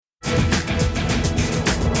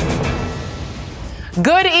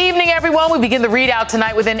Good evening, everyone. We begin the ReidOut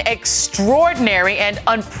tonight with an extraordinary and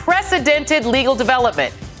unprecedented legal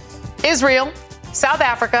development. Israel, South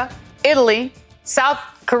Africa, Italy, South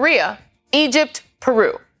Korea, Egypt,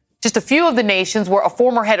 Peru. Just a few of the nations where a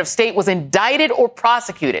former head of state was indicted or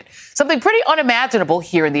prosecuted. Something pretty unimaginable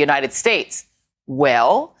here in the United States.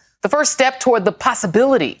 Well, the first step toward the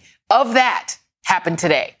possibility of that happened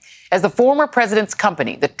today, as the former president's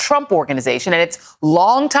company, the Trump Organization, and its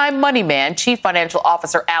longtime money man, Chief Financial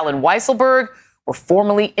Officer Allen Weisselberg, were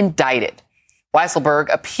formally indicted. Weisselberg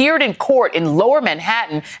appeared in court in Lower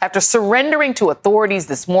Manhattan after surrendering to authorities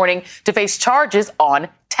this morning to face charges on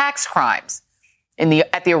tax crimes.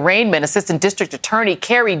 At the arraignment, Assistant District Attorney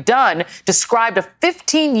Carrie Dunn described a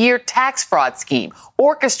 15-year tax fraud scheme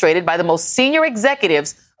orchestrated by the most senior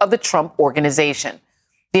executives of the Trump Organization.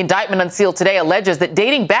 The indictment unsealed today alleges that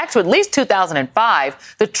dating back to at least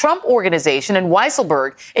 2005, the Trump Organization and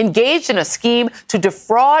Weisselberg engaged in a scheme to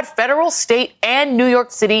defraud federal, state, and New York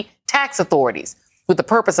City tax authorities with the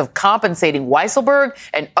purpose of compensating Weisselberg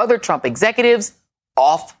and other Trump executives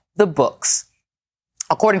off the books.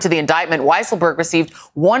 According to the indictment, Weisselberg received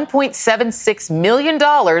 $1.76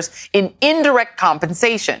 million in indirect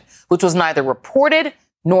compensation, which was neither reported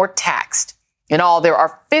nor taxed. In all, there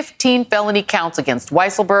are 15 felony counts against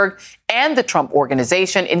Weisselberg and the Trump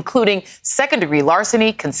Organization, including second-degree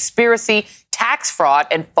larceny, conspiracy, tax fraud,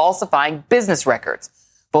 and falsifying business records.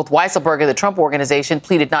 Both Weisselberg and the Trump Organization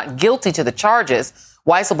pleaded not guilty to the charges.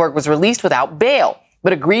 Weisselberg was released without bail,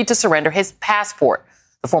 but agreed to surrender his passport.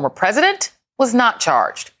 The former president was not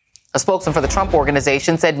charged. A spokesman for the Trump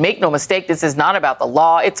Organization said, "Make no mistake, this is not about the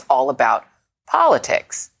law. It's all about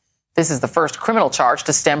politics." This is the first criminal charge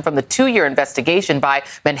to stem from the 2-year investigation by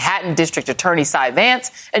Manhattan District Attorney Cy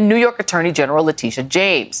Vance and New York Attorney General Letitia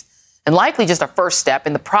James. And likely just a first step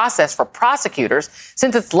in the process for prosecutors,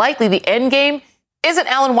 since it's likely the end game isn't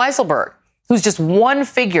Allen Weisselberg, who's just one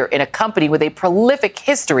figure in a company with a prolific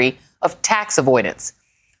history of tax avoidance.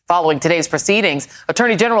 Following today's proceedings,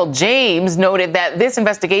 Attorney General James noted that this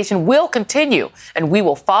investigation will continue, and we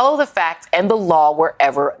will follow the facts and the law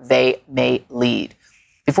wherever they may lead.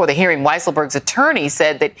 Before the hearing, Weisselberg's attorney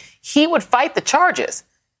said that he would fight the charges.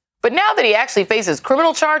 But now that he actually faces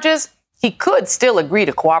criminal charges, he could still agree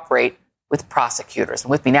to cooperate with prosecutors.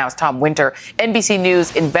 And with me now is Tom Winter, NBC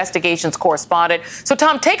News investigations correspondent. So,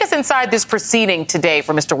 Tom, take us inside this proceeding today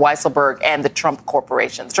for Mr. Weisselberg and the Trump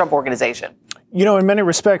Corporation, the Trump Organization. You know, in many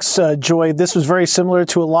respects, Joy, this was very similar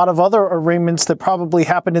to a lot of other arraignments that probably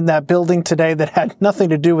happened in that building today that had nothing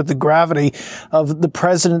to do with the gravity of the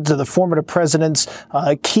president or the former president's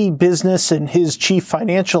key business and his chief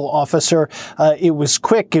financial officer. It was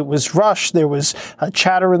quick. It was rushed. There was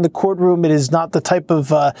chatter in the courtroom. It is not the type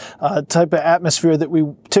of atmosphere that we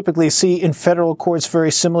typically see in federal courts,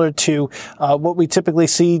 very similar to what we typically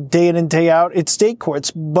see day in and day out at state courts.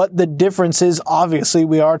 But the difference is, obviously,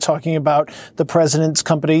 we are talking about the president's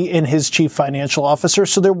company and his chief financial officer.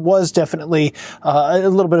 So there was definitely a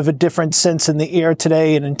little bit of a different sense in the air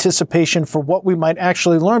today and anticipation for what we might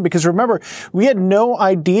actually learn. Because remember, we had no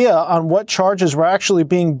idea on what charges were actually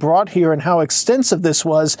being brought here and how extensive this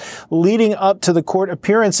was leading up to the court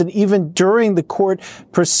appearance. And even during the court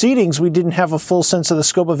proceedings, we didn't have a full sense of the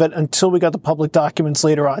scope of it until we got the public documents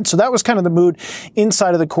later on. So that was kind of the mood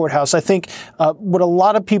inside of the courthouse. I think what a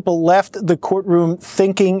lot of people left the courtroom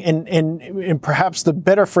thinking and perhaps the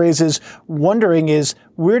better phrase is wondering is,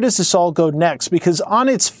 where does this all go next? Because on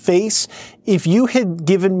its face, if you had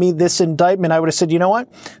given me this indictment, I would have said, you know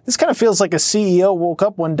what? This kind of feels like a CEO woke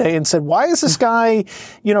up one day and said, why is this guy,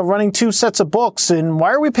 running 2 sets of books? And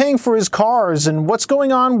why are we paying for his cars? And what's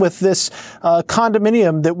going on with this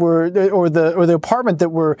condominium that or the apartment that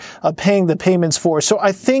we're paying the payments for? So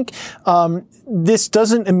I think this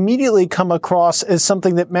doesn't immediately come across as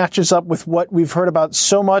something that matches up with what we've heard about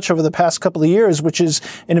so much over the past couple of years, which is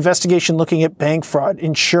an investigation looking at bank fraud,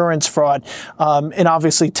 insurance fraud, and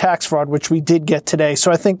obviously tax fraud, which we did get today.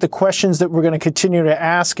 So I think the questions that we're going to continue to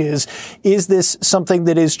ask is this something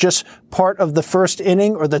that is just part of the first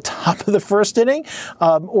inning or the top of the first inning?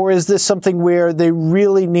 Or is this something where they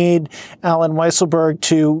really need Allen Weisselberg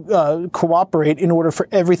to cooperate in order for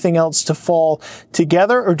everything else to fall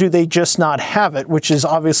together? Or do they just not have it, which is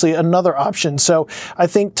obviously another option? So I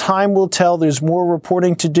think time will tell. There's more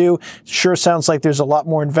reporting to do. Sure sounds like there's a lot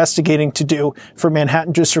more investigating to do for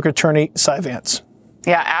Manhattan District Attorney Cy Vance.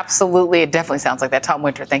 Yeah, absolutely. It definitely sounds like that. Tom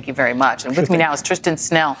Winter, thank you very much. And with me now is Tristan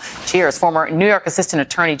Snell. Cheers, former New York Assistant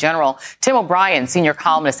Attorney General, Tim O'Brien, senior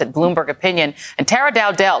columnist at Bloomberg Opinion, and Tara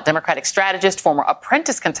Dowdell, Democratic strategist, former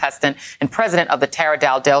apprentice contestant, and president of the Tara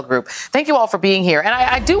Dowdell Group. Thank you all for being here. And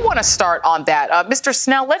I do want to start on that. Mr.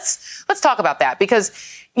 Snell, let's talk about that because,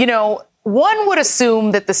 you know, one would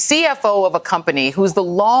assume that the CFO of a company who's the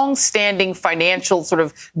long-standing financial sort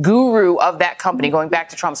of guru of that company, going back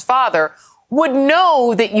to Trump's father, would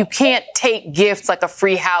know that you can't take gifts like a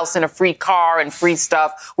free house and a free car and free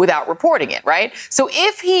stuff without reporting it, right? So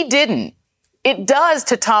if he didn't, it does,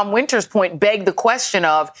 to Tom Winter's point, beg the question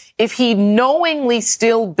of if he knowingly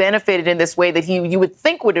still benefited in this way that you would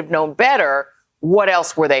think would have known better, what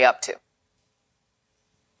else were they up to?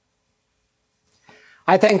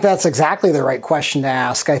 I think that's exactly the right question to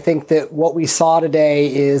ask. I think that what we saw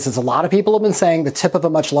today is, as a lot of people have been saying, the tip of a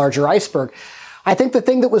much larger iceberg. I think the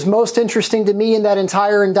thing that was most interesting to me in that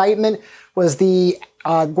entire indictment was the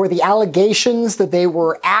allegations that they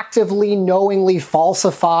were actively, knowingly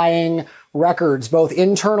falsifying records, both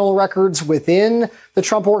internal records within the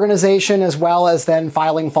Trump organization, as well as then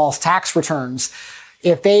filing false tax returns.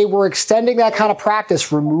 If they were extending that kind of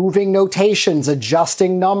practice, removing notations,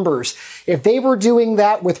 adjusting numbers, if they were doing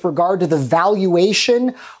that with regard to the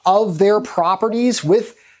valuation of their properties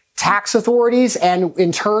with tax authorities and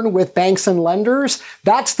in turn with banks and lenders,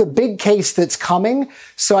 that's the big case that's coming.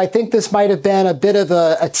 So I think this might have been a bit of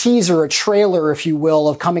a teaser, a trailer, if you will,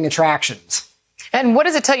 of coming attractions. And what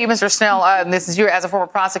does it tell you, Mr. Snell, this is you as a former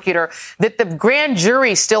prosecutor, that the grand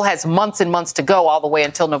jury still has months and months to go all the way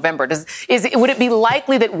until November? Would it be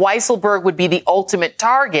likely that Weisselberg would be the ultimate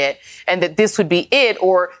target and that this would be it?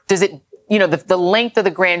 Or does it, you know, the length of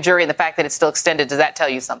the grand jury and the fact that it's still extended, does that tell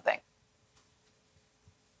you something?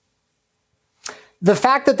 The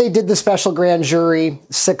fact that they did the special grand jury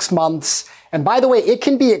 6 months, and by the way, it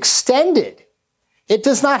can be extended. It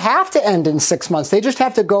does not have to end in 6 months. They just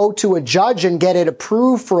have to go to a judge and get it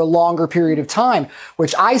approved for a longer period of time,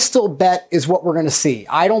 which I still bet is what we're going to see.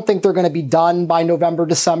 I don't think they're going to be done by November,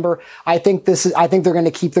 December. I think they're going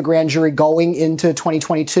to keep the grand jury going into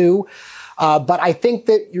 2022. But I think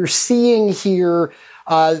that you're seeing here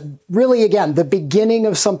really, again, the beginning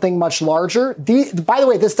of something much larger. By the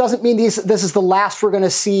way, this doesn't mean this is the last we're going to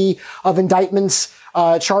see of indictments,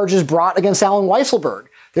 charges brought against Allen Weisselberg.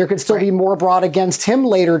 There could still be more brought against him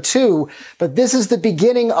later, too. But this is the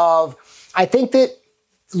beginning of, I think that,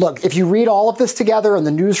 look, if you read all of this together and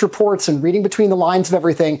the news reports and reading between the lines of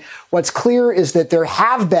everything, what's clear is that there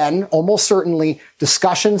have been, almost certainly,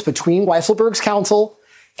 discussions between Weisselberg's counsel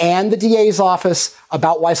and the DA's office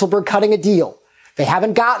about Weisselberg cutting a deal. They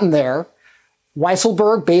haven't gotten there.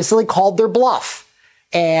 Weisselberg basically called their bluff.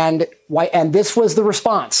 And this was the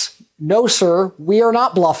response. No, sir, we are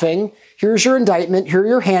not bluffing. Here's your indictment. Here are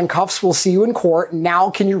your handcuffs. We'll see you in court. Now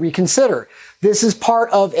can you reconsider? This is part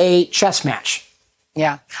of a chess match.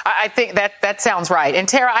 Yeah, I think that sounds right. And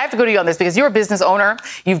Tara, I have to go to you on this because you're a business owner.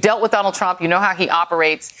 You've dealt with Donald Trump. You know how he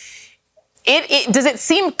operates. Does it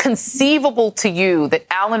seem conceivable to you that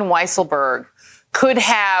Allen Weisselberg could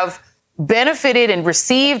have benefited and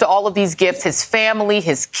received all of these gifts, his family,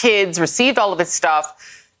 his kids, received all of this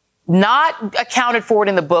stuff, not accounted for it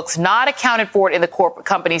in the books, not accounted for it in the corporate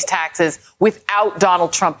company's taxes without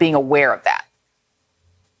Donald Trump being aware of that?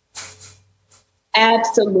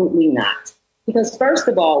 Absolutely not. Because first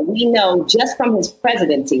of all, we know just from his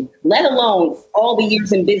presidency, let alone all the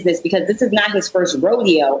years in business, because this is not his first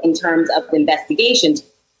rodeo in terms of investigations.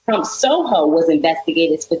 Trump Soho was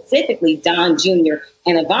investigated, specifically Don Jr.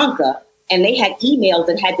 and Ivanka, and they had emails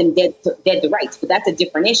that had them dead to rights, but that's a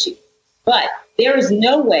different issue. But there is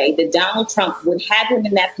no way that Donald Trump would have him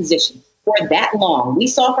in that position for that long. We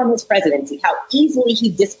saw from his presidency how easily he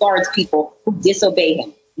discards people who disobey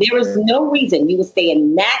him. There is no reason you would stay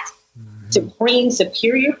in that supreme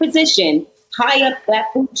superior position high up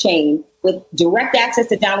that food chain with direct access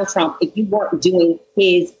to Donald Trump if you weren't doing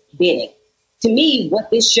his bidding. To me, what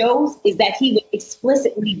this shows is that he was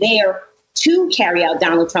explicitly there to carry out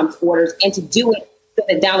Donald Trump's orders and to do it so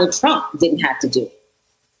that Donald Trump didn't have to do it.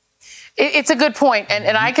 It's a good point.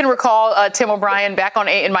 And I can recall, Tim O'Brien, back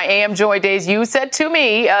in my AM Joy days, you said to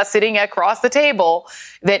me, sitting across the table,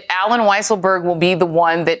 that Allen Weisselberg will be the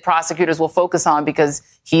one that prosecutors will focus on because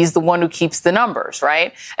he's the one who keeps the numbers,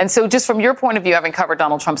 right? And so just from your point of view, having covered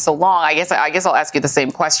Donald Trump so long, I guess I'll ask you the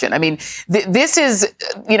same question. I mean, this is,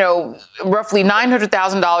 roughly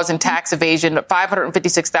 $900,000 in tax evasion,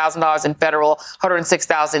 $556,000 in federal,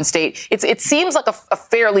 $106,000 in state. It seems like a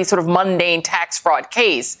fairly sort of mundane tax fraud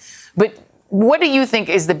case. But what do you think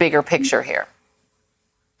is the bigger picture here?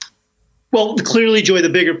 Well, clearly, Joy, the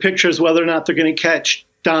bigger picture is whether or not they're going to catch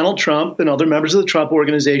Donald Trump and other members of the Trump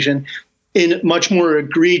organization in much more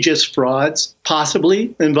egregious frauds,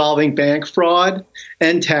 possibly involving bank fraud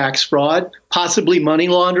and tax fraud, possibly money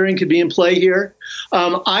laundering could be in play here.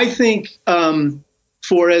 I think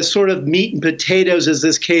for as sort of meat and potatoes as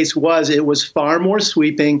this case was, it was far more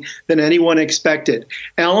sweeping than anyone expected.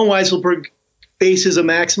 Allen Weisselberg faces a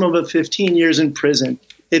maximum of 15 years in prison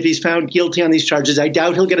if he's found guilty on these charges. I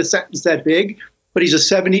doubt he'll get a sentence that big, but he's a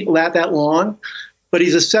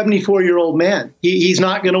 74-year-old man. He's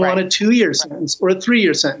not going to want a 2-year sentence or a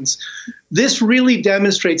 3-year sentence. This really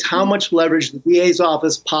demonstrates how much leverage the DA's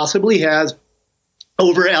office possibly has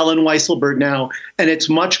over Allen Weisselberg now. And it's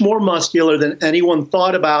much more muscular than anyone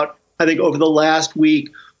thought about, I think, over the last week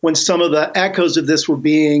when some of the echoes of this were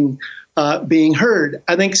being heard.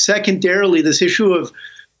 I think secondarily, this issue of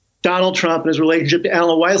Donald Trump and his relationship to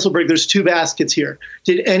Allen Weisselberg, there's two baskets here.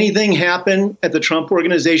 Did anything happen at the Trump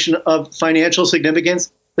organization of financial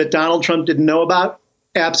significance that Donald Trump didn't know about?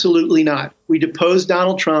 Absolutely not. We deposed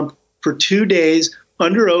Donald Trump for 2 days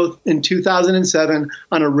under oath in 2007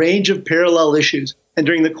 on a range of parallel issues. And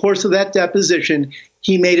during the course of that deposition,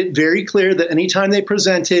 he made it very clear that anytime they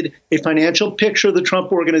presented a financial picture of the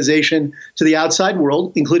Trump organization to the outside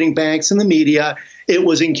world, including banks and the media, it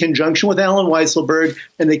was in conjunction with Allen Weisselberg,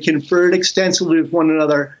 and they conferred extensively with one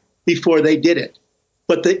another before they did it.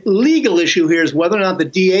 But the legal issue here is whether or not the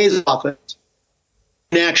DA's office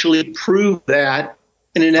can actually prove that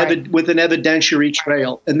with an evidentiary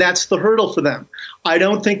trail. And that's the hurdle for them. I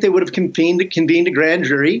don't think they would have convened a grand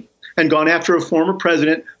jury and gone after a former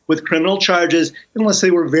president with criminal charges unless they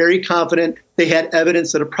were very confident they had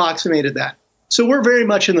evidence that approximated that. So we're very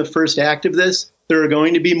much in the first act of this. There are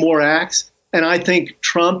going to be more acts. And I think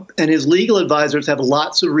Trump and his legal advisors have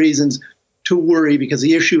lots of reasons to worry, because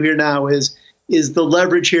the issue here now is the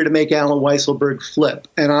leverage here to make Allen Weisselberg flip.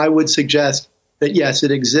 And I would suggest that, yes,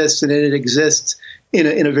 it exists, and it exists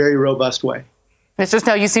in a very robust way. Mr.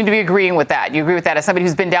 Snell, you seem to be agreeing with that. You agree with that as somebody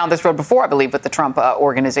who's been down this road before, I believe, with the Trump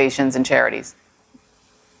organizations and charities.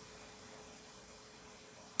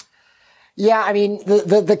 Yeah, I mean,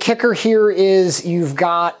 the kicker here is you've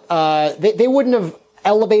got they wouldn't have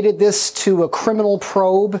elevated this to a criminal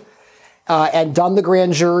probe and done the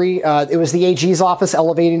grand jury. It was the AG's office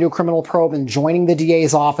elevating to a criminal probe and joining the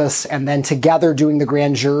DA's office and then together doing the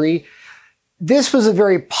grand jury. This was a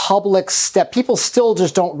very public step. People still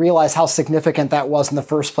just don't realize how significant that was in the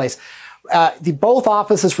first place. Both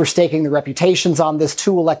offices were staking their reputations on this,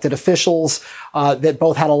 two elected officials that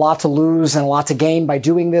both had a lot to lose and a lot to gain by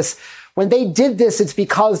doing this. When they did this, it's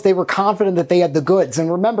because they were confident that they had the goods.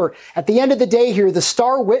 And remember, at the end of the day here, the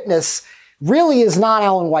star witness really is not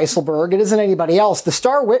Allen Weisselberg. It isn't anybody else. The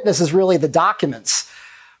star witness is really the documents.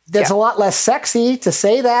 That's a lot less sexy to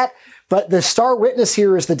say that. But the star witness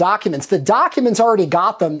here is the documents. The documents already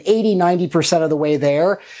got them 80, 90% of the way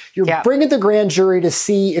there. You're bringing the grand jury to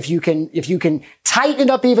see if you can tighten it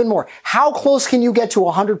up even more. How close can you get to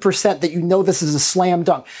 100% that you know this is a slam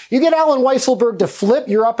dunk? You get Allen Weisselberg to flip,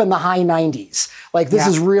 you're up in the high 90s. Like, this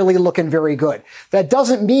is really looking very good. That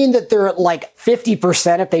doesn't mean that they're at like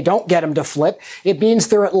 50% if they don't get him to flip. It means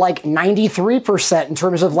they're at like 93% in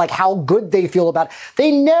terms of like how good they feel about it.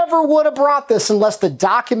 They never would have brought this unless the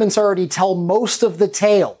documents already tell most of the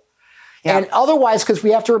tale. And otherwise, because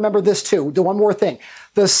we have to remember this too, one more thing.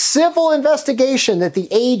 The civil investigation that the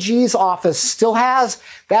AG's office still has,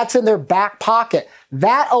 that's in their back pocket.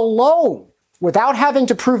 That alone, without having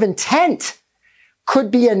to prove intent,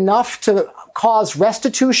 could be enough to cause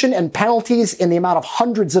restitution and penalties in the amount of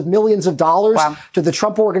hundreds of millions of dollars to the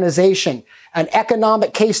Trump organization. An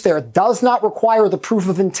economic case there does not require the proof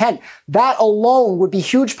of intent. That alone would be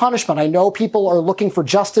huge punishment. I know people are looking for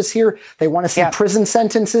justice here. They want to see prison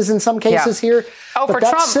sentences in some cases here. Oh, but for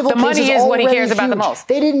Trump, the money is what he cares about the most.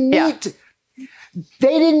 They didn't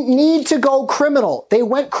need to go criminal. They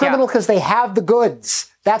went criminal because they have the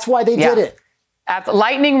goods. That's why they did it. At the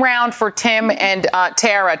lightning round for Tim and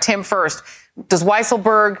Tara. Tim first. Does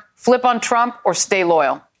Weisselberg flip on Trump or stay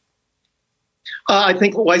loyal? I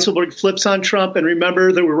think Weisselberg flips on Trump. And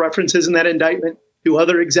remember, there were references in that indictment to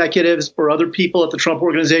other executives or other people at the Trump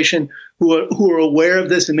organization who are aware of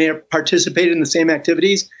this and may have participated in the same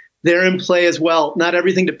activities. They're in play as well. Not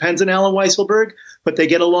everything depends on Allen Weisselberg, but they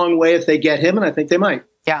get a long way if they get him, and I think they might.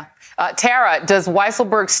 Yeah. Tara, does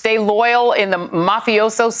Weisselberg stay loyal in the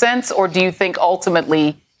mafioso sense, or do you think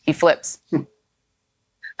ultimately he flips?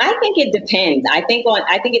 I think it depends. I think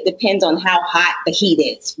it depends on how hot the heat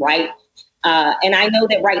is, right? And I know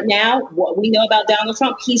that right now, what we know about Donald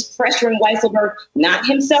Trump, he's pressuring Weisselberg, not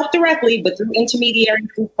himself directly, but through intermediaries,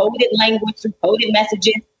 through coded language, through coded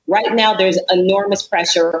messages, Right now, there's enormous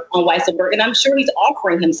pressure on Weisselberg, and I'm sure he's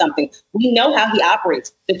offering him something. We know how he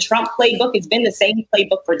operates. The Trump playbook has been the same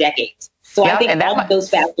playbook for decades. So I think all of those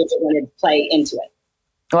factors are going to play into it.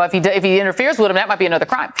 Well, if he interferes with him, that might be another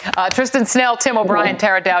crime. Tristan Snell, Tim O'Brien,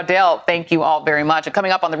 Tara Dowdell, thank you all very much. And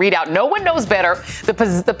coming up on the ReidOut, no one knows better the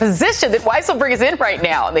position that Weisselberg is in right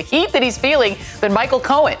now and the heat that he's feeling than Michael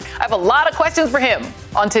Cohen. I have a lot of questions for him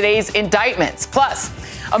on today's indictments. Plus,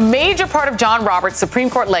 a major part of John Roberts' Supreme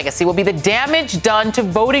Court legacy will be the damage done to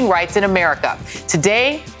voting rights in America.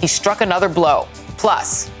 Today, he struck another blow.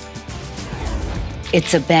 Plus,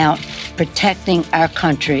 it's about protecting our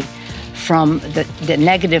country from the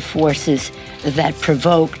negative forces that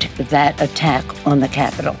provoked that attack on the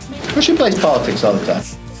Capitol. She plays politics all the time.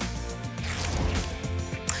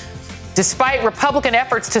 Despite Republican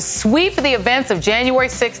efforts to sweep the events of January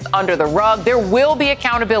 6th under the rug, there will be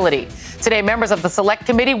accountability. Today, members of the Select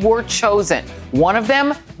Committee were chosen. One of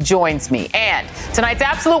them joins me. And tonight's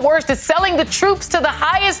absolute worst is selling the troops to the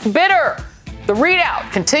highest bidder. The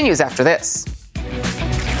ReidOut continues after this.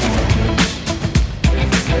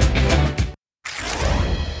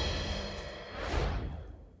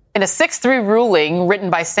 In a 6-3 ruling written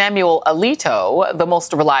by Samuel Alito, the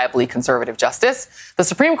most reliably conservative justice, the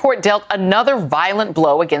Supreme Court dealt another violent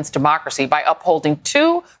blow against democracy by upholding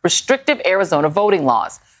 2 restrictive Arizona voting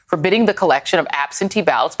laws, forbidding the collection of absentee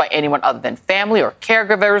ballots by anyone other than family or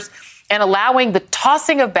caregivers, and allowing the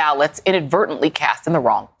tossing of ballots inadvertently cast in the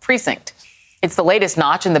wrong precinct. It's the latest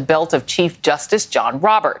notch in the belt of Chief Justice John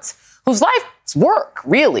Roberts, whose life's work,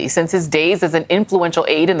 really, since his days as an influential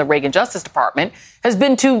aide in the Reagan Justice Department, has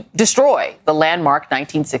been to destroy the landmark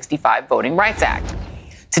 1965 Voting Rights Act.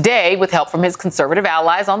 Today, with help from his conservative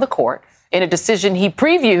allies on the court, in a decision he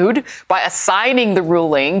previewed by assigning the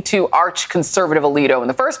ruling to arch-conservative Alito in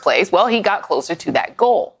the first place, well, he got closer to that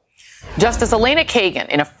goal. Justice Elena Kagan,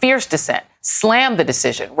 in a fierce dissent, slammed the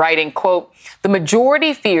decision, writing, quote, "The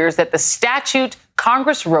majority fears that the statute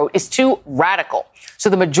Congress wrote is too radical, so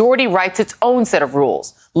the majority writes its own set of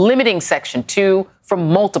rules, limiting Section 2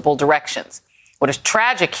 from multiple directions. What is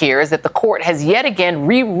tragic here is that the court has yet again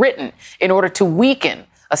rewritten in order to weaken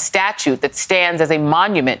a statute that stands as a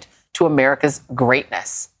monument to America's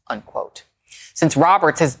greatness," unquote. Since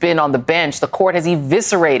Roberts has been on the bench, the court has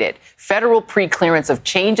eviscerated federal preclearance of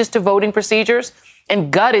changes to voting procedures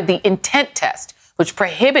and gutted the intent test, which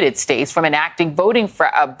prohibited states from enacting voting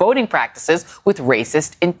practices with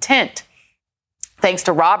racist intent. Thanks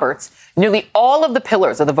to Roberts, nearly all of the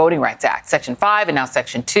pillars of the Voting Rights Act, Section 5 and now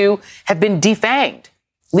Section 2, have been defanged,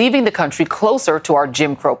 leaving the country closer to our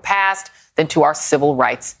Jim Crow past than to our civil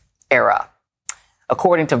rights era.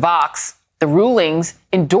 According to Vox, the rulings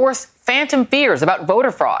endorse phantom fears about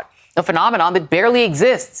voter fraud, a phenomenon that barely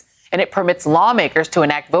exists, and it permits lawmakers to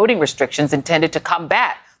enact voting restrictions intended to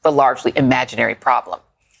combat the largely imaginary problem.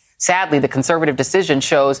 Sadly, the conservative decision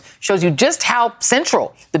shows you just how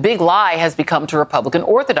central the big lie has become to Republican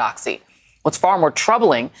orthodoxy. What's far more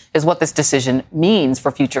troubling is what this decision means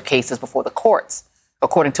for future cases before the courts.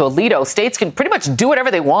 According to Alito, states can pretty much do whatever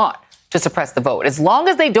they want to suppress the vote, as long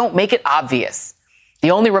as they don't make it obvious.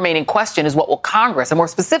 The only remaining question is what will Congress, and more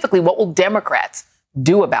specifically, what will Democrats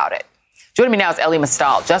do about it? Joining me now is Elie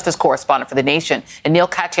Mystal, justice correspondent for The Nation, and Neil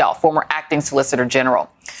Katyal, former acting solicitor general.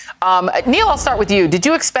 Neil, I'll start with you. Did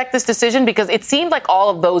you expect this decision? Because it seemed like all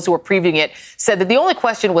of those who were previewing it said that the only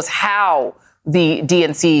question was how the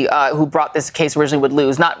DNC, who brought this case originally, would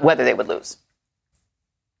lose, not whether they would lose.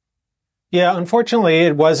 Yeah, unfortunately,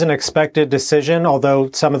 it was an expected decision, although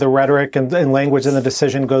some of the rhetoric and language in the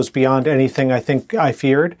decision goes beyond anything I think I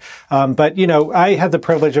feared. But, you know, I had the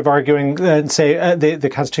privilege of arguing and say the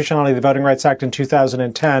constitutionality of the Voting Rights Act in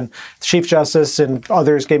 2010. The Chief Justice and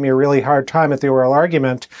others gave me a really hard time at the oral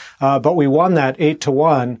argument, but we won that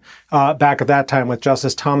 8-1 back at that time, with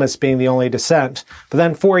Justice Thomas being the only dissent. But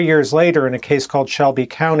then 4 years later, in a case called Shelby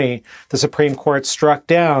County, the Supreme Court struck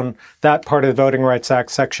down that part of the Voting Rights Act,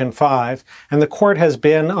 Section 5. And the court has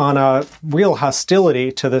been on a real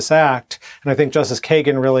hostility to this act. And I think Justice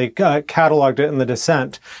Kagan really cataloged it in the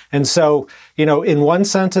dissent. And so, you know, in one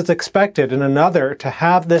sense, it's expected. In another, to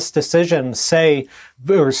have this decision say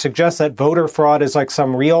or suggest that voter fraud is like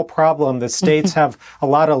some real problem that states have a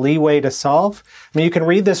lot of leeway to solve. I mean, you can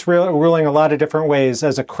read this ruling a lot of different ways,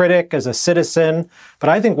 as a critic, as a citizen. But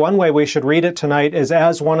I think one way we should read it tonight is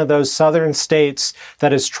as one of those southern states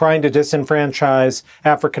that is trying to disenfranchise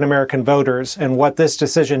African-American voters. And what this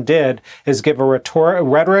decision did is give a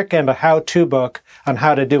rhetoric and a how-to book on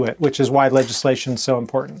how to do it, which is why legislation is so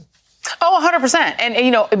important. Oh, 100%.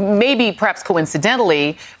 And, maybe perhaps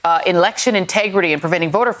coincidentally, election integrity and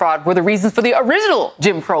preventing voter fraud were the reasons for the original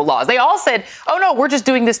Jim Crow laws. They all said, oh, no, we're just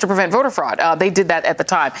doing this to prevent voter fraud. They did that at the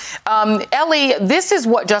time. Elie, this is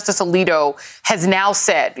what Justice Alito has now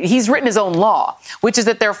said. He's written his own law, which is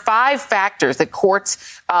that there are 5 factors that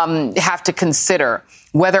courts have to consider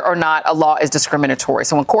whether or not a law is discriminatory.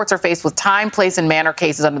 So when courts are faced with time, place, and manner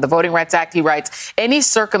cases under the Voting Rights Act, he writes, any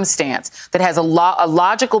circumstance that has a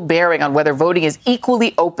logical bearing on whether voting is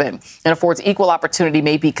equally open and affords equal opportunity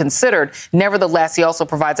may be considered. Nevertheless, he also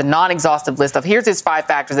provides a non-exhaustive list of here's his 5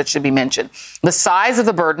 factors that should be mentioned. The size of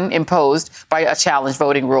the burden imposed by a challenged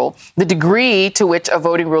voting rule, the degree to which a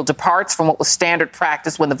voting rule departs from what was standard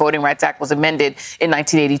practice when the Voting Rights Act was amended in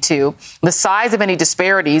 1982, the size of any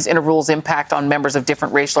disparities in a rule's impact on members of different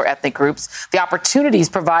racial or ethnic groups, the opportunities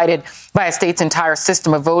provided by a state's entire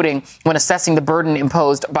system of voting when assessing the burden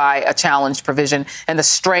imposed by a challenged provision, and the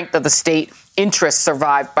strength of the state interests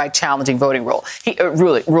survived by challenging voting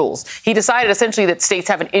rules. He decided essentially that states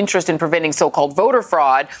have an interest in preventing so-called voter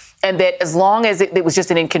fraud, and that as long as it was just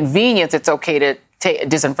an inconvenience, it's okay to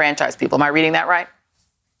disenfranchise people. Am I reading that right?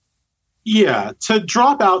 Yeah. To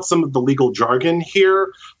drop out some of the legal jargon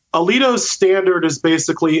here, Alito's standard is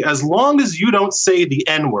basically as long as you don't say the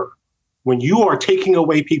N-word when you are taking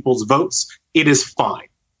away people's votes, it is fine.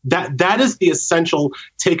 That is the essential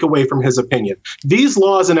takeaway from his opinion. These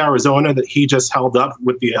laws in Arizona that he just held up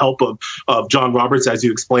with the help of John Roberts, as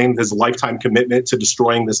you explained, his lifetime commitment to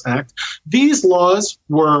destroying this act, these laws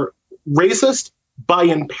were racist by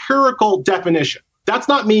empirical definition. That's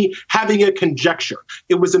not me having a conjecture.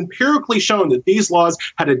 It was empirically shown that these laws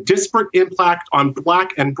had a disparate impact on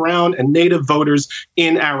Black and brown and Native voters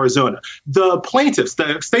in Arizona. The plaintiffs,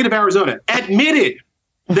 the state of Arizona, admitted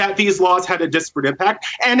that these laws had a disparate impact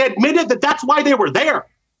and admitted that that's why they were there.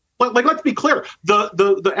 Let's be clear.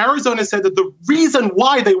 The Arizona said that the reason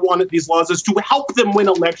why they wanted these laws is to help them win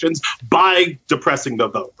elections by depressing the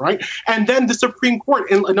vote, right? And then the Supreme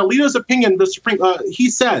Court, in Alito's opinion,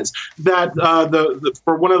 he says that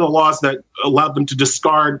for one of the laws that allowed them to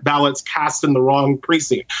discard ballots cast in the wrong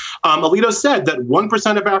precinct, Alito said that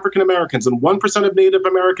 1% of African Americans and 1% of Native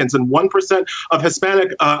Americans and 1% of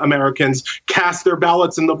Hispanic Americans cast their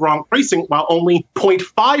ballots in the wrong precinct, while only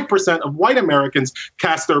 0.5% of white Americans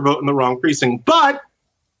cast their vote in the wrong precinct. But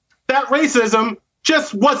that racism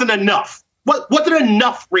just wasn't enough. Wasn't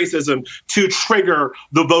enough racism to trigger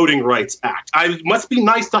the Voting Rights Act. It must be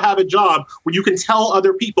nice to have a job where you can tell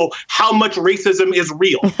other people how much racism is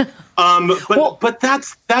real. But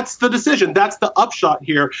that's the decision. That's the upshot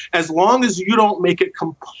here. As long as you don't make it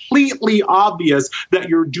completely obvious that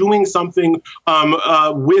you're doing something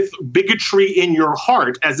with bigotry in your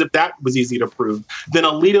heart, as if that was easy to prove, then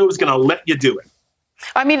Alito is going to let you do it.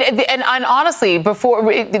 I mean, and honestly,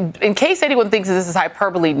 in case anyone thinks this is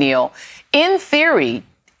hyperbole, Neil, in theory,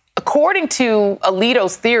 according to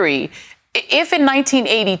Alito's theory, if in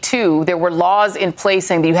 1982 there were laws in place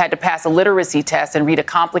saying that you had to pass a literacy test and read a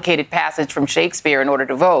complicated passage from Shakespeare in order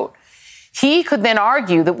to vote, he could then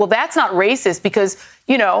argue that, well, that's not racist because,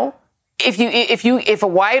 if a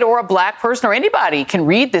white or a Black person or anybody can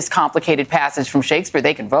read this complicated passage from Shakespeare,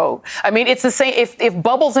 they can vote. I mean, it's the same. If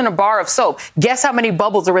bubbles in a bar of soap, guess how many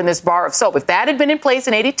bubbles are in this bar of soap? If that had been in place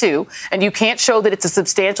in 82 and you can't show that it's a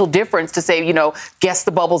substantial difference to say, guess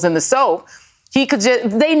the bubbles in the soap, he could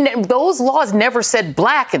those laws never said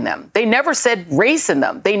Black in them. They never said race in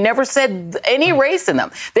them. They never said any race in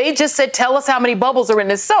them. They just said, tell us how many bubbles are in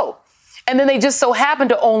this soap. And then they just so happen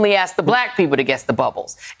to only ask the Black people to guess the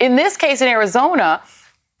bubbles. In this case in Arizona,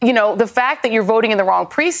 the fact that you're voting in the wrong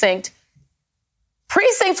precincts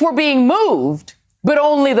were being moved, but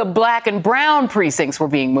only the Black and brown precincts were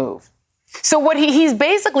being moved. So what he's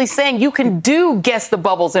basically saying, you can guess the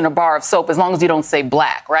bubbles in a bar of soap as long as you don't say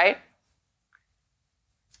Black, right?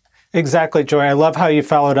 Exactly, Joy. I love how you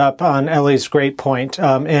followed up on Elie's great point.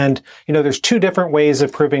 There's 2 different ways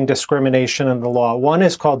of proving discrimination in the law. One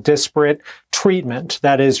is called disparate treatment.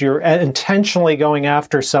 That is, you're intentionally going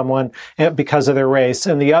after someone because of their race.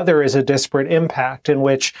 And the other is a disparate impact in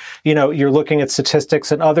which, you're looking at statistics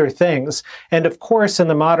and other things. And of course, in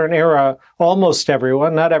the modern era, almost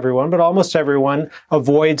everyone, not everyone, but almost everyone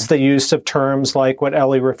avoids the use of terms like what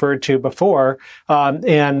Elie referred to before.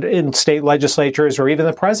 And in state legislatures or even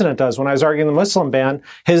the president does. When I was arguing the Muslim ban,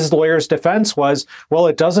 his lawyer's defense was, well,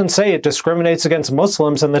 it doesn't say it discriminates against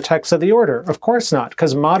Muslims in the text of the order. Of course not,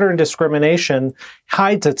 because modern discrimination administration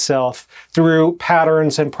hides itself through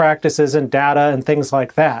patterns and practices and data and things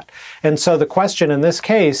like that. And so the question in this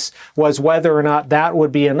case was whether or not that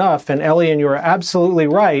would be enough. And Elie, and you're absolutely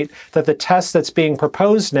right that the test that's being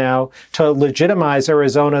proposed now to legitimize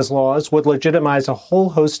Arizona's laws would legitimize a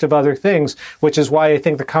whole host of other things, which is why I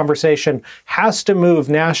think the conversation has to move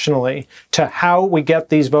nationally to how we get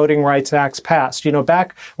these Voting Rights Acts passed. You know,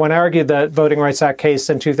 back when I argued the Voting Rights Act case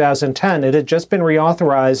in 2010, it had just been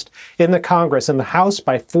reauthorized in the Congress, in the House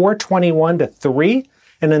by 421-3,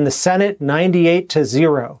 and in the Senate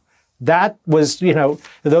 98-0. That was, you know,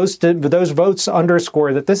 those votes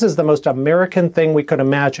underscore that this is the most American thing we could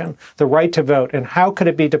imagine, the right to vote. And how could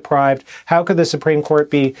it be deprived? How could the Supreme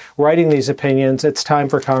Court be writing these opinions? It's time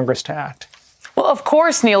for Congress to act. Well, of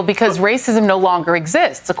course, Neil, because racism no longer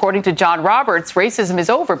exists. According to John Roberts, racism is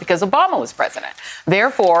over because Obama was president.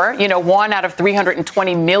 Therefore, you know, 1 out of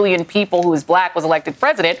 320 million people who is black was elected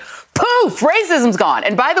president. Poof, racism's gone.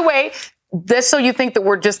 And by the way, just so you think that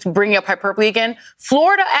we're just bringing up hyperbole again,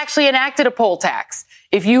 Florida actually enacted a poll tax.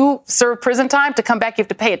 If you serve prison time, to come back, you have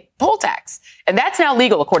to pay a poll tax. And that's now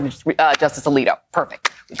legal, according to Justice Alito.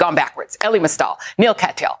 Perfect. We've gone backwards. Elie Mystal, Neil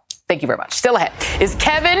Katyal. Thank you very much. Still ahead. Is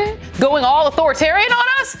Kevin going all authoritarian on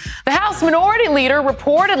us? The House Minority Leader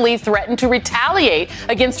reportedly threatened to retaliate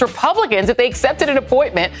against Republicans if they accepted an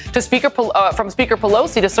appointment to from Speaker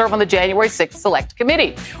Pelosi to serve on the January 6th Select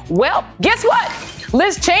Committee. Well, guess what?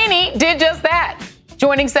 Liz Cheney did just that,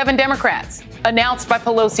 joining 7 Democrats, announced by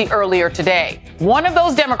Pelosi earlier today. One of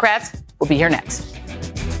those Democrats will be here next.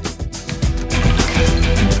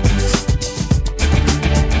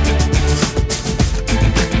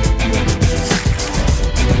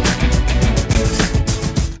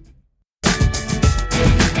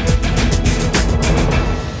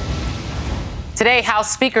 Today,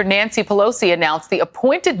 House Speaker Nancy Pelosi announced the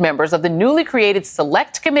appointed members of the newly created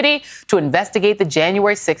Select Committee to investigate the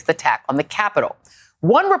January 6th attack on the Capitol.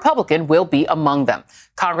 One Republican will be among them,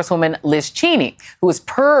 Congresswoman Liz Cheney, who was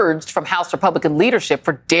purged from House Republican leadership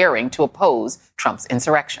for daring to oppose Trump's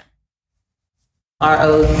insurrection. Our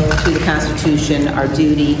oath to the Constitution, our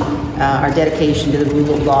duty, our dedication to the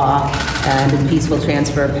rule of law, and the peaceful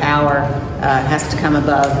transfer of power has to come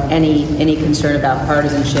above any concern about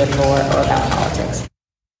partisanship or about politics.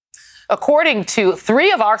 According to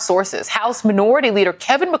 3 of our sources, House Minority Leader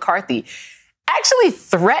Kevin McCarthy actually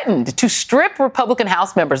threatened to strip Republican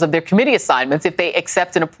House members of their committee assignments if they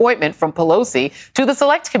accept an appointment from Pelosi to the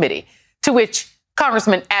Select Committee, to which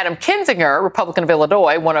Congressman Adam Kinzinger, Republican of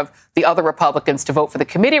Illinois, one of the other Republicans to vote for the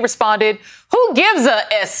committee, responded, "Who gives a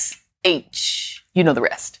SH?" You know the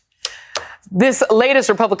rest. This latest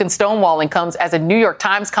Republican stonewalling comes as a New York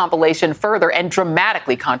Times compilation further and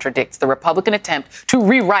dramatically contradicts the Republican attempt to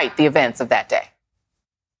rewrite the events of that day.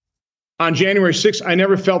 On January 6th, I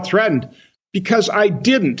never felt threatened because I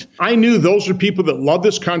didn't. I knew those are people that love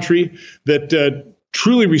this country, that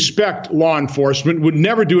truly respect law enforcement, would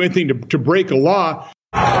never do anything to break a law.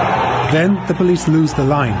 Then the police lose the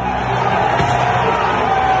line.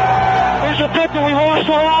 There's a victim. We lost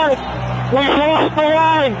the line. We lost the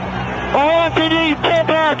line. LAPD, get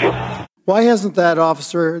back. Why hasn't that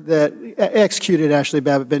officer that executed Ashley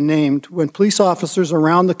Babbitt been named when police officers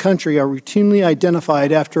around the country are routinely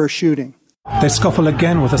identified after a shooting? They scuffle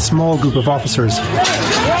again with a small group of officers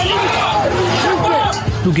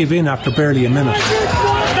who give in after barely a minute.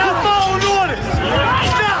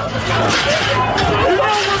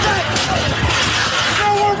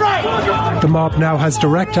 The mob now has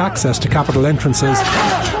direct access to Capitol entrances.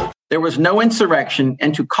 There was no insurrection,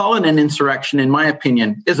 and to call it an insurrection, in my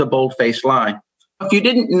opinion, is a bold-faced lie. If you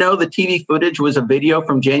didn't know the TV footage was a video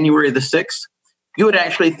from January the 6th, you would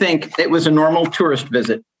actually think it was a normal tourist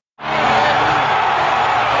visit.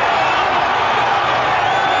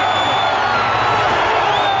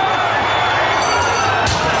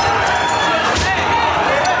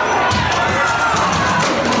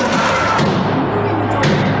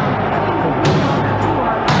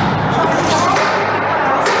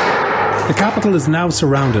 The Capitol is now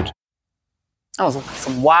surrounded. That was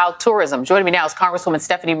some wild tourism. Joining me now is Congresswoman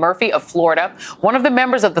Stephanie Murphy of Florida, one of the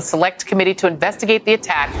members of the Select Committee to investigate the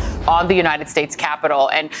attack on the United States Capitol.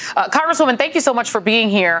 And Congresswoman, thank you so much for being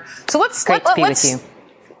here. So let's Great to be with you.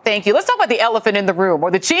 Thank you. Let's talk about the elephant in the room, or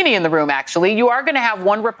the Cheney in the room, actually. You are going to have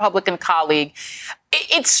one Republican colleague.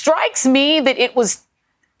 It strikes me that it was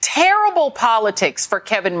terrible politics for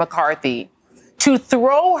Kevin McCarthy to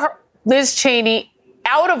throw Liz Cheney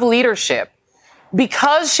out of leadership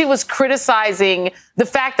because she was criticizing the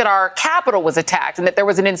fact that our Capitol was attacked and that there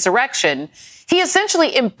was an insurrection. He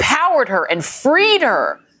essentially empowered her and freed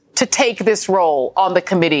her to take this role on the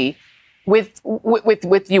committee with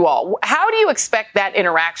you all. How do you expect that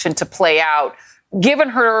interaction to play out, given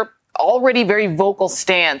her already very vocal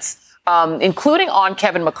stance, including on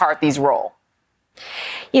Kevin McCarthy's role?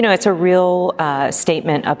 You know, it's a real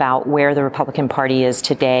statement about where the Republican Party is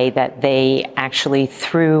today, that they actually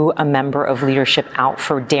threw a member of leadership out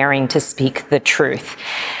for daring to speak the truth.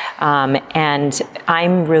 And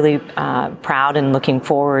I'm really proud and looking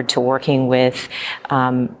forward to working with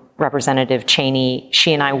Representative Cheney.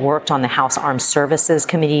 She and I worked on the House Armed Services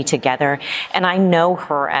Committee together, and I know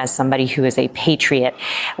her as somebody who is a patriot.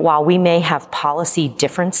 While we may have policy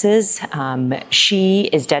differences, she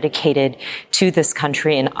is dedicated to this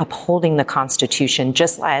country and upholding the Constitution,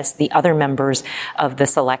 just as the other members of the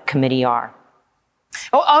Select Committee are.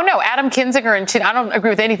 Oh, no, Adam Kinzinger and Chin, I don't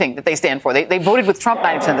agree with anything that they stand for. They voted with Trump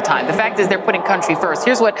 90% of the time. The fact is they're putting country first.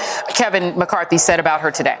 Here's what Kevin McCarthy said about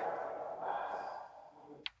her today.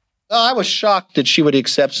 I was shocked that she would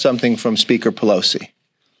accept something from Speaker Pelosi.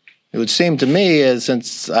 It would seem to me, as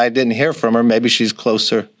since I didn't hear from her, maybe she's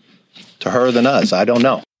closer to her than us. I don't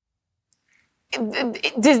know.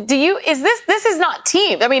 This is not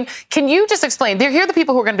team. I mean, can you just explain? Here are the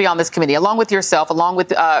people who are going to be on this committee, along with yourself, along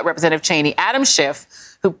with Representative Cheney, Adam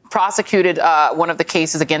Schiff, who prosecuted one of the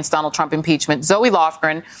cases against Donald Trump impeachment, Zoe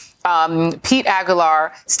Lofgren, Pete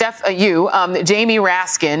Aguilar, Jamie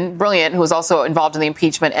Raskin, brilliant, who was also involved in the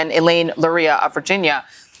impeachment, and Elaine Luria of Virginia.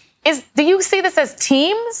 Do you see this as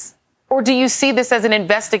teams, or do you see this as an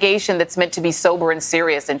investigation that's meant to be sober and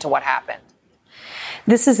serious into what happened?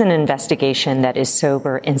 This is an investigation that is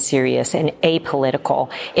sober and serious and apolitical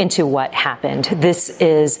into what happened. This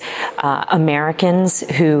is Americans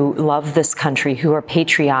who love this country, who are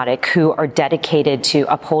patriotic, who are dedicated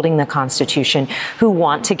to upholding the Constitution, who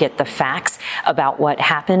want to get the facts about what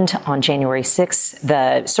happened on January 6th,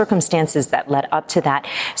 the circumstances that led up to that,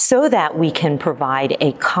 so that we can provide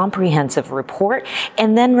a comprehensive report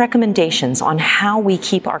and then recommendations on how we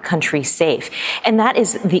keep our country safe. And that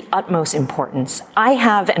is the utmost importance. I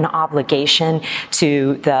have an obligation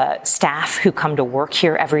to the staff who come to work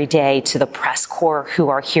here every day, to the press corps who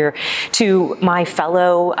are here, to my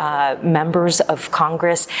fellow members of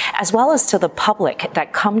Congress, as well as to the public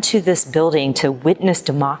that come to this building to witness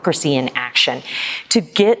democracy in action, to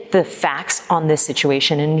get the facts on this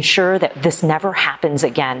situation and ensure that this never happens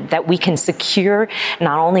again, that we can secure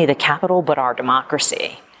not only the Capitol, but our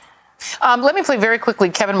democracy. Let me play very quickly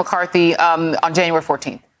Kevin McCarthy on January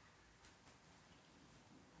 14th.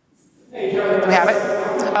 Do we have it?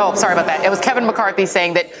 Oh, sorry about that. It was Kevin McCarthy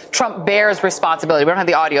saying that Trump bears responsibility. We don't have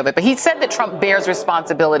the audio of it, but he said that Trump bears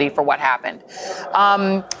responsibility for what happened.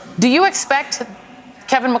 Do you expect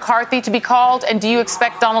Kevin McCarthy to be called, and do you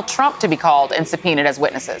expect Donald Trump to be called and subpoenaed as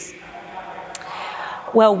witnesses?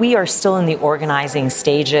 Well, we are still in the organizing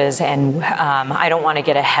stages, and I don't want to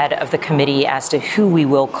get ahead of the committee as to who we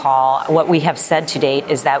will call. What we have said to date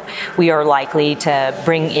is that we are likely to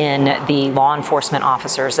bring in the law enforcement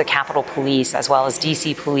officers, the Capitol Police, as well as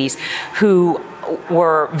D.C. Police, who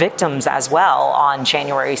were victims as well on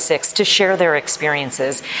January 6th, to share their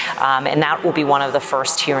experiences. And that will be one of the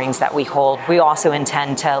first hearings that we hold. We also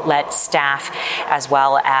intend to let staff as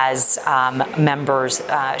well as members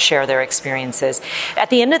share their experiences. At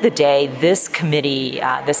the end of the day, this committee,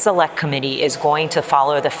 this select committee, is going to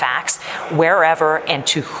follow the facts wherever and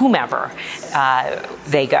to whomever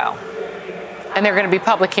they go. And they're going to be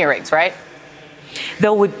public hearings, right?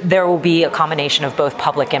 There will be a combination of both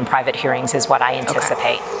public and private hearings is what I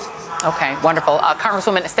anticipate. Okay, wonderful.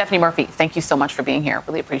 Congresswoman Stephanie Murphy, thank you so much for being here.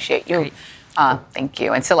 Really appreciate you. Thank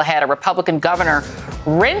you. And still ahead, a Republican governor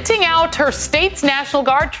renting out her state's National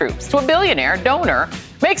Guard troops to a billionaire donor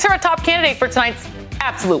makes her a top candidate for tonight's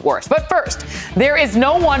absolute worst. But first, there is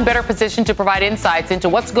no one better positioned to provide insights into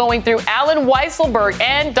what's going through Allen Weisselberg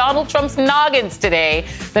and Donald Trump's noggins today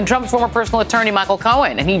than Trump's former personal attorney, Michael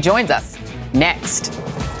Cohen. And he joins us next.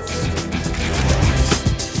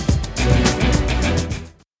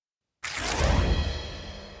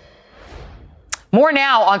 More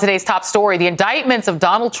now on today's top story, the indictments of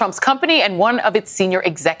Donald Trump's company and one of its senior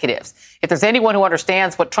executives. If there's anyone who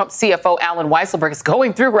understands what Trump's CFO Allen Weisselberg is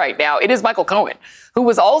going through right now, it is Michael Cohen, who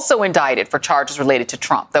was also indicted for charges related to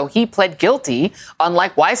Trump, though he pled guilty,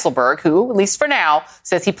 unlike Weisselberg, who, at least for now,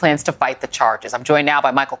 says he plans to fight the charges. I'm joined now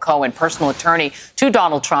by Michael Cohen, personal attorney to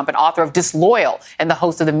Donald Trump and author of Disloyal and the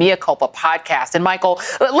host of the Mea Culpa podcast. And Michael,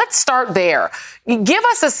 let's start there. Give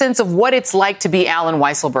us a sense of what it's like to be Allen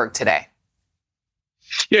Weisselberg today.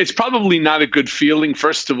 Yeah, it's probably not a good feeling.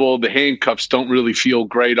 First of all, the handcuffs don't really feel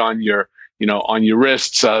great on your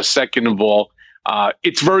wrists. Second of all,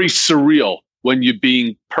 it's very surreal when you're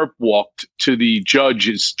being perp walked to the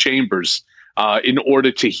judge's chambers in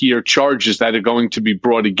order to hear charges that are going to be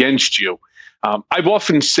brought against you. I've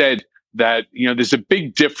often said that, there's a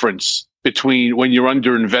big difference between when you're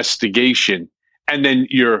under investigation and then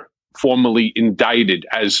you're formally indicted,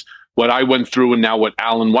 as what I went through and now what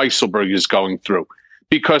Allen Weisselberg is going through,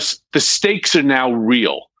 because the stakes are now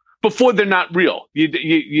real. Before, they're not real.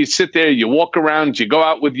 You sit there, you walk around, you go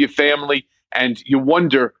out with your family, and you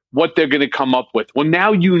wonder what they're going to come up with. Well,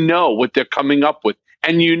 now you know what they're coming up with,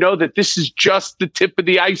 and you know that this is just the tip of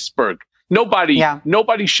the iceberg.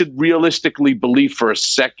 Nobody should realistically believe for a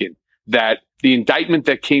second that the indictment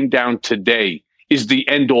that came down today is the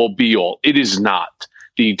end-all, be-all. It is not.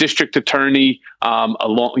 The district attorney,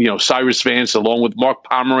 Cyrus Vance, along with Mark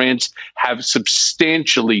Pomerantz, have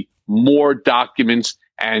substantially more documents,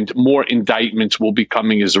 and more indictments will be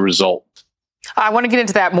coming as a result. I want to get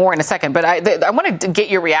into that more in a second, but I want to get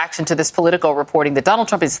your reaction to this Politico reporting that Donald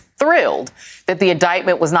Trump is thrilled that the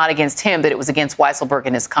indictment was not against him, that it was against Weisselberg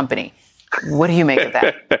and his company. What do you make of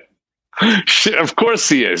that? Of course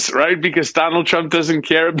he is, right? Because Donald Trump doesn't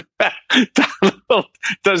care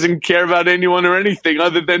about anyone or anything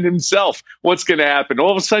other than himself. What's going to happen?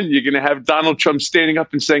 All of a sudden, you're going to have Donald Trump standing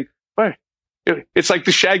up and saying, "Hey, it's like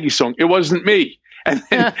the Shaggy song. It wasn't me." And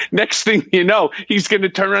then next thing you know, he's going to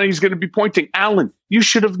turn around. He's going to be pointing, "Allen, you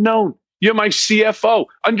should have known. You're my CFO.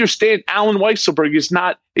 Understand, Allen Weisselberg is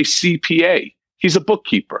not a CPA. He's a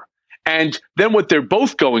bookkeeper." And then what they're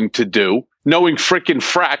both going to do, knowing frickin'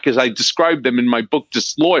 frack, as I described them in my book,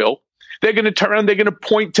 Disloyal, they're going to turn around, they're going to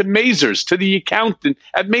point to Mazars, to the accountant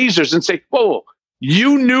at Mazars, and say, "Whoa,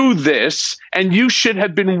 you knew this, and you should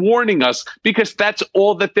have been warning us," because that's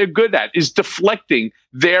all that they're good at, is deflecting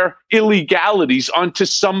their illegalities onto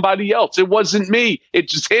somebody else. It wasn't me.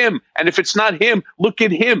 It's him. And if it's not him, look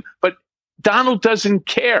at him. But Donald doesn't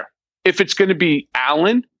care if it's going to be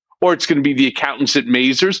Allen or it's going to be the accountants at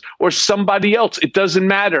Mazars or somebody else. It doesn't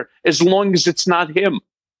matter as long as it's not him.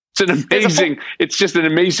 It's just an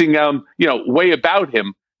amazing, way about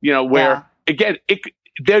him, where, again,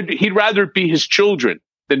 he'd rather be his children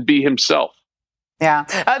than be himself. Yeah.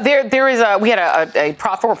 We had a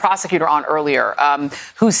former prosecutor on earlier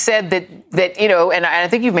who said that, and I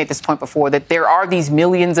think you've made this point before, that there are these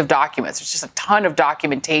millions of documents. There's just a ton of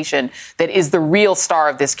documentation that is the real star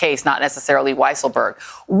of this case, not necessarily Weisselberg.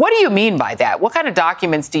 What do you mean by that? What kind of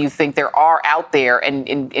documents do you think there are out there,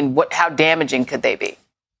 and how damaging could they be?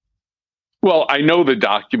 Well, I know the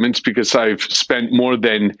documents because I've spent more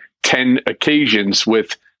than 10 occasions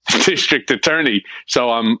with the district attorney. So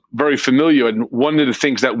I'm very familiar. And one of the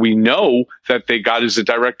things that we know that they got as a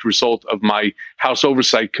direct result of my House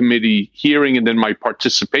Oversight Committee hearing and then my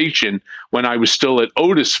participation when I was still at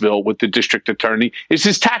Otisville with the district attorney is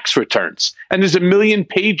his tax returns. And there's 1 million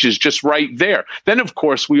pages just right there. Then, of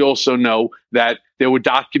course, we also know that there were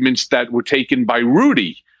documents that were taken by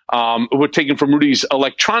Rudy, were taken from Rudy's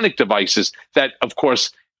electronic devices that, of course,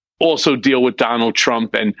 also deal with Donald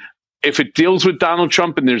Trump. And if it deals with Donald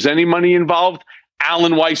Trump and there's any money involved,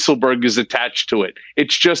 Allen Weisselberg is attached to it.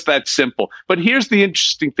 It's just that simple. But here's the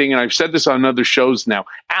interesting thing, and I've said this on other shows now.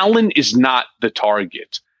 Allen is not the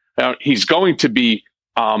target. He's going to be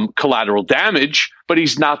collateral damage, but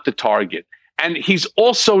he's not the target. And he's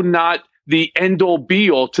also not the end-all,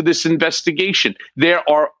 be-all to this investigation. There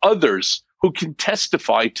are others who can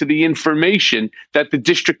testify to the information that the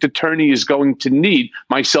district attorney is going to need,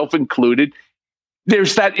 myself included.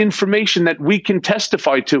 There's that information that we can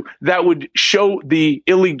testify to that would show the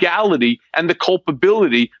illegality and the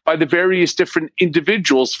culpability by the various different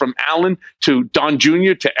individuals, from Allen to Don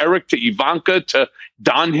Jr. to Eric to Ivanka to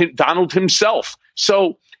Donald himself.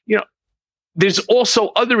 So, there's also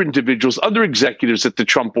other individuals, other executives at the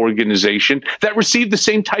Trump organization that receive the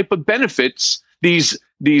same type of benefits, these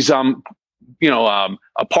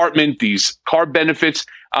apartment, these car benefits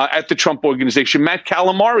at the Trump organization. Matt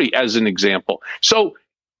Calamari, as an example. So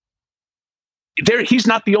he's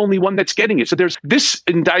not the only one that's getting it. So this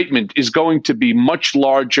indictment is going to be much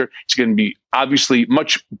larger. It's going to be obviously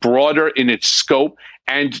much broader in its scope.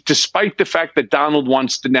 And despite the fact that Donald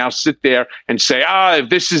wants to now sit there and say, if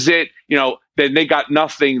this is it, then they got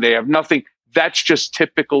nothing, they have nothing. That's just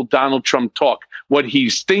typical Donald Trump talk. What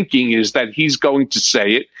he's thinking is that he's going to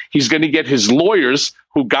say it. He's going to get his lawyers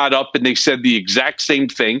who got up and they said the exact same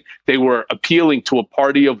thing. They were appealing to a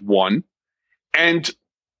party of one. And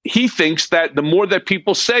he thinks that the more that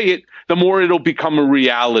people say it, the more it'll become a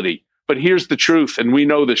reality. But here's the truth, and we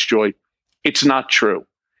know this, Joy. It's not true.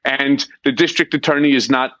 And the district attorney is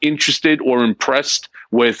not interested or impressed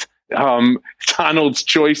with Donald's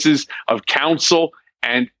choices of counsel,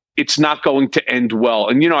 and it's not going to end well.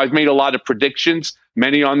 And, I've made a lot of predictions,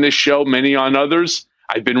 many on this show, many on others.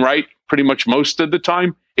 I've been right pretty much most of the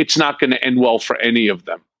time, it's not going to end well for any of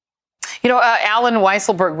them. You know, Allen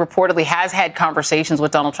Weisselberg reportedly has had conversations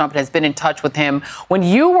with Donald Trump and has been in touch with him. When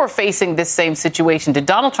you were facing this same situation, did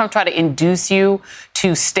Donald Trump try to induce you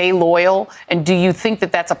to stay loyal? And do you think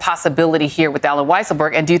that that's a possibility here with Allen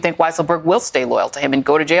Weisselberg? And do you think Weisselberg will stay loyal to him and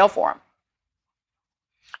go to jail for him?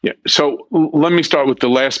 Yeah. So let me start with the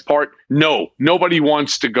last part. No, nobody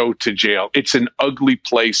wants to go to jail. It's an ugly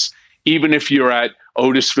place. Even if you're at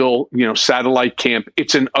Otisville, satellite camp,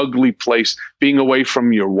 it's an ugly place. Being away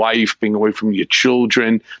from your wife, being away from your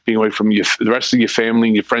children, being away from the rest of your family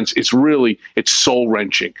and your friends, it's soul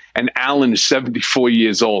wrenching. And Allen is 74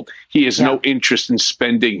 years old. He has no interest in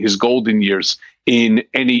spending his golden years in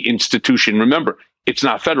any institution. Remember, it's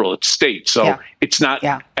not federal, it's state. So it's not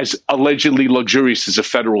as allegedly luxurious as a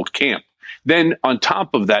federal camp. Then on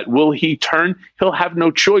top of that, will he turn? He'll have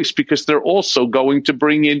no choice because they're also going to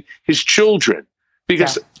bring in his children.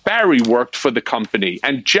 Because Barry worked for the company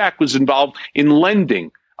and Jack was involved in lending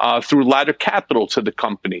through Ladder Capital to the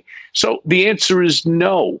company. So the answer is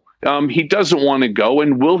no. He doesn't want to go.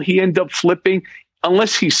 And will he end up flipping?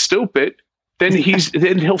 Unless he's stupid, then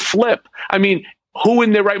he'll flip. I mean, who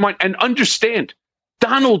in their right mind? And understand,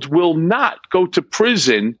 Donald will not go to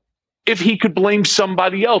prison if he could blame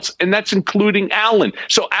somebody else. And that's including Allen.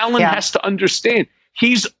 So Allen has to understand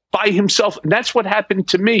he's by himself. And that's what happened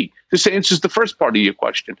to me. This answers the first part of your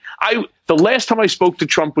question. The last time I spoke to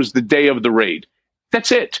Trump was the day of the raid.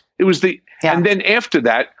 That's it. It was and then after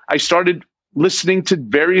that, I started listening to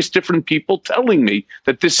various different people telling me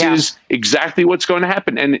that this is exactly what's going to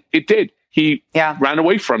happen. And it did. He ran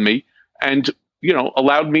away from me and,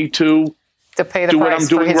 allowed me to pay the do price what I'm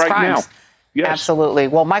doing for his right crimes. now. Yes. Absolutely.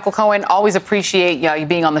 Well, Michael Cohen, always appreciate you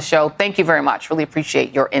being on the show. Thank you very much. Really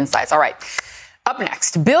appreciate your insights. All right. Up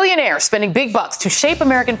next, billionaires spending big bucks to shape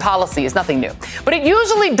American policy is nothing new, but it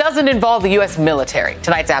usually doesn't involve the U.S. military.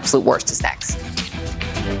 Tonight's Absolute Worst is next.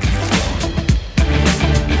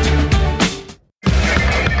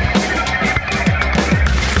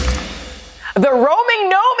 The roaming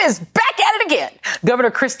gnome is back at it again.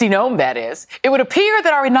 Governor Kristi Noem, that is. It would appear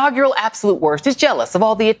that our inaugural Absolute Worst is jealous of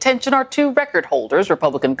all the attention our two record holders,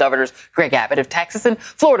 Republican governors Greg Abbott of Texas and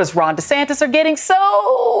Florida's Ron DeSantis, are getting.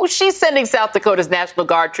 So she's sending South Dakota's National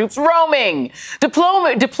Guard troops roaming,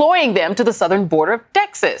 deploying them to the southern border of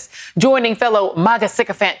Texas, joining fellow MAGA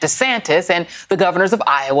sycophant DeSantis and the governors of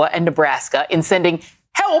Iowa and Nebraska in sending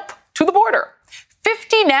help to the border.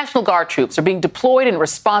 50 National Guard troops are being deployed in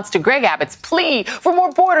response to Greg Abbott's plea for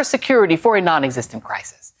more border security for a non-existent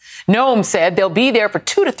crisis. Noem said they'll be there for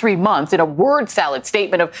 2 to 3 months in a word salad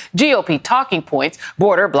statement of GOP talking points,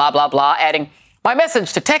 border, blah, blah, blah, adding, "My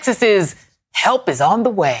message to Texas is help is on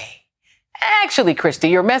the way." Actually,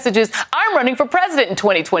 Kristi, your message is, I'm running for president in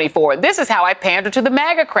 2024. This is how I pander to the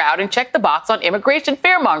MAGA crowd and check the box on immigration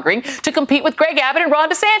fear-mongering to compete with Greg Abbott and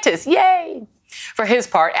Ron DeSantis. Yay! For his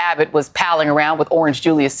part, Abbott was palling around with Orange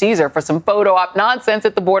Julius Caesar for some photo op nonsense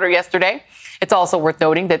at the border yesterday. It's also worth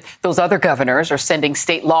noting that those other governors are sending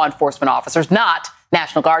state law enforcement officers, not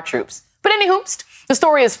National Guard troops. But anywhoopst, the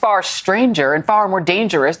story is far stranger and far more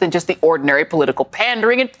dangerous than just the ordinary political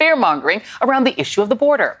pandering and fear-mongering around the issue of the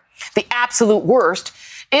border. The absolute worst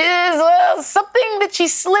is something that she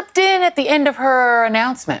slipped in at the end of her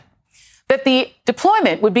announcement, that the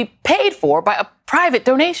deployment would be paid for by a private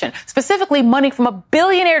donation, specifically money from a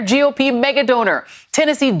billionaire GOP mega donor,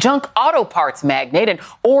 Tennessee junk auto parts magnate and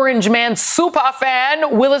Orange Man super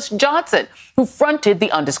fan Willis Johnson, who fronted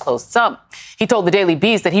the undisclosed sum. He told the Daily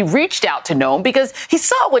Beast that he reached out to Noem because he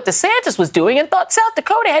saw what DeSantis was doing and thought South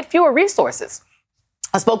Dakota had fewer resources.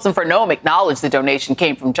 A spokesman for Noem acknowledged the donation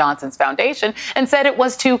came from Johnson's foundation and said it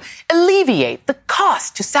was to alleviate the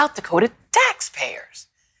cost to South Dakota taxpayers.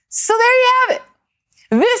 So there you have it.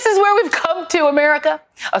 This is where we've come to, America.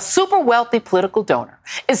 A super wealthy political donor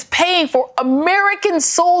is paying for American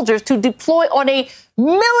soldiers to deploy on a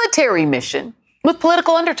military mission with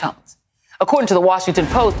political undertones. According to the Washington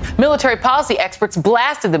Post, military policy experts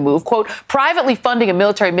blasted the move. Quote, privately funding a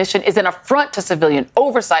military mission is an affront to civilian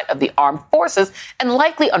oversight of the armed forces and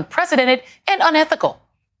likely unprecedented and unethical.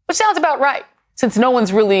 Which sounds about right, since no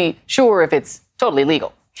one's really sure if it's totally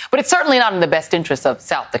legal. But it's certainly not in the best interest of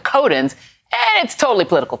South Dakotans, and it's totally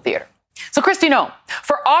political theater. So Kristi Noem,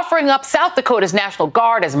 for offering up South Dakota's National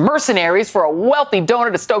Guard as mercenaries for a wealthy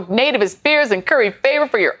donor to stoke nativist fears and curry favor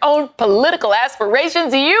for your own political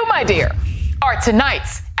aspirations, you, my dear, are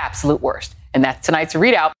tonight's absolute worst. And that's tonight's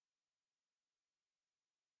ReidOut.